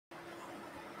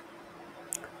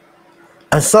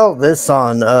I saw this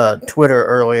on Twitter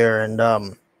earlier,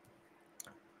 and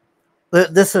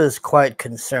this is quite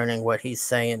concerning what he's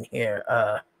saying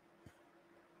here.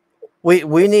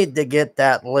 We need to get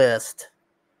that list.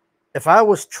 If I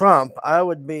was Trump, I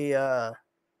would be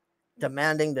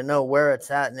demanding to know where it's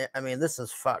at. And I mean, this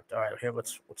is fucked. All right, here,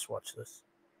 let's watch this.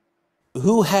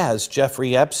 Who has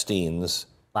Jeffrey Epstein's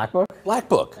Black Book? Black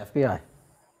Book? FBI.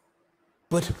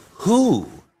 But who?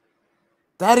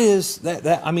 That is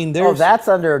that. I mean, there's. That's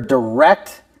under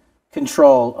direct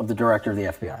control of the director of the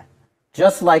FBI.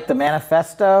 Just like the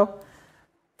manifesto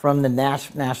from the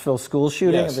Nashville school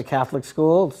shooting of the Catholic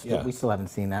school. Yeah. We still haven't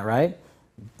seen that, right?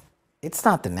 It's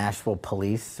not the Nashville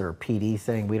police or PD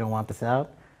saying we don't want this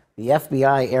out. The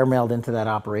FBI airmailed into that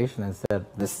operation and said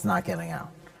this is not getting out.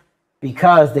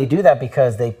 Because they do that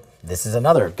because this is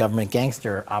another government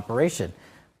gangster operation.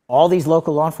 All these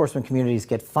local law enforcement communities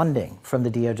get funding from the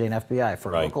DOJ and FBI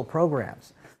for local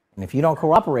programs. And if you don't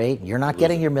cooperate, you're not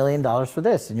getting your $1 million for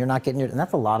this, and you're not getting and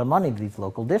that's a lot of money to these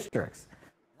local districts.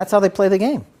 That's how they play the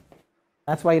game.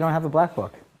 That's why you don't have a Black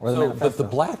Book. But the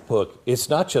Black Book, it's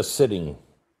not just sitting.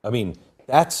 I mean,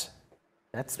 that's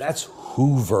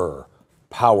Hoover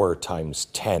power times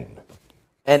 10.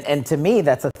 And to me,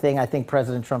 that's a thing I think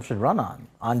President Trump should run on.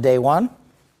 On day one,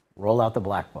 roll out the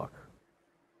Black Book.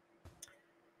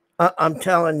 I'm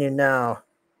telling you now,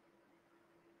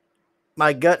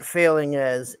 my gut feeling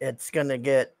is there's going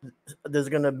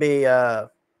to be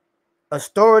a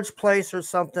storage place or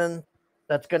something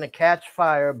that's going to catch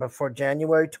fire before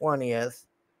January 20th.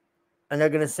 And they're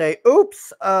going to say,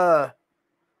 oops,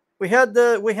 we had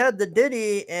the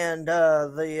Diddy and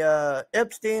the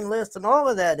Epstein list and all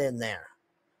of that in there.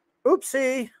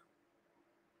 Oopsie.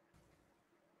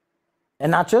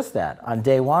 And not just that. On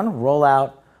day one, roll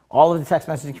out all of the text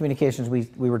messaging communications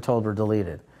we were told were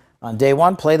deleted. On day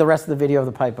one, play the rest of the video of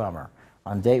the pipe bomber.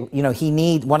 On day,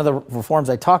 one of the reforms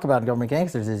I talk about in Government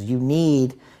Gangsters is you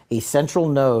need a central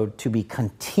node to be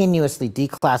continuously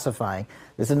declassifying.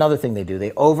 This is another thing they do.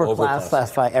 They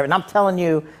overclassify. And I'm telling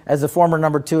you, as a former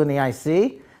number 2 in the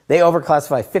IC, they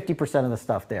overclassify 50% of the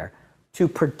stuff there to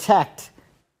protect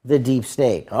the deep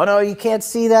state. Oh, no, you can't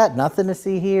see that. Nothing to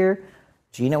see here.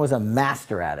 Gina was a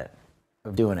master at it,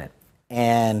 of doing it.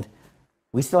 And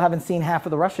we still haven't seen half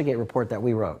of the Russiagate report that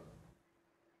we wrote.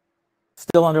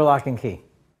 Still under lock and key.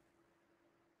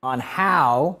 On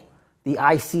how the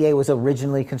ICA was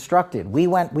originally constructed. We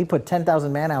put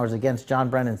 10,000 man-hours against John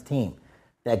Brennan's team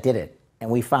that did it. And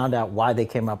we found out why they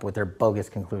came up with their bogus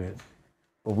conclusion.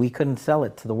 But we couldn't sell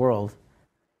it to the world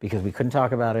because we couldn't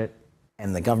talk about it.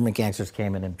 And the government gangsters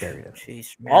came in and buried it.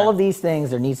 Jeez, all of these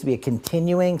things, there needs to be a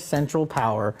continuing central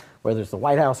power, whether it's the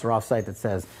White House or offsite, that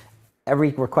says every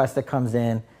request that comes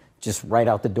in, just right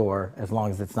out the door, as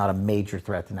long as it's not a major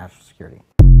threat to national security.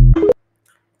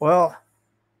 Well,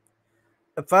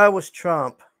 if I was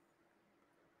Trump,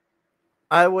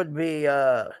 I would be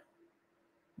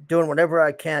doing whatever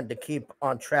I can to keep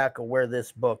on track of where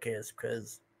this book is,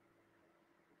 because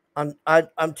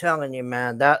I'm telling you,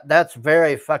 man, that's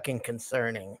very fucking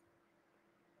concerning.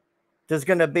 There's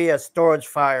going to be a storage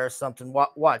fire or something.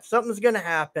 Watch, something's going to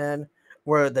happen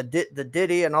where the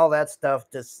Diddy and all that stuff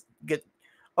just get.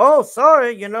 Oh,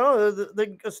 sorry,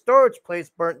 the storage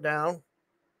place burnt down.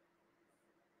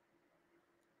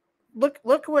 Look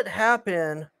what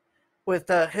happened with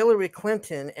Hillary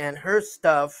Clinton and her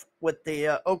stuff with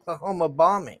the Oklahoma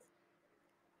bombing.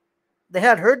 They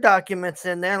had her documents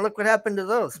in there, and look what happened to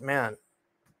those, man.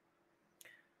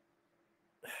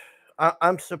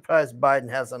 I'm surprised Biden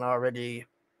hasn't already.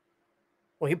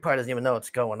 Well, he probably doesn't even know what's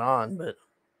going on, but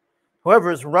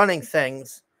whoever is running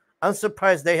things, I'm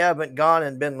surprised they haven't gone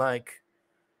and been like,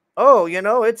 oh,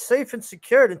 it's safe and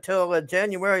secured until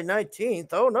January 19th.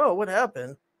 Oh, no, what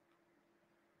happened?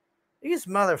 These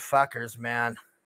motherfuckers, man.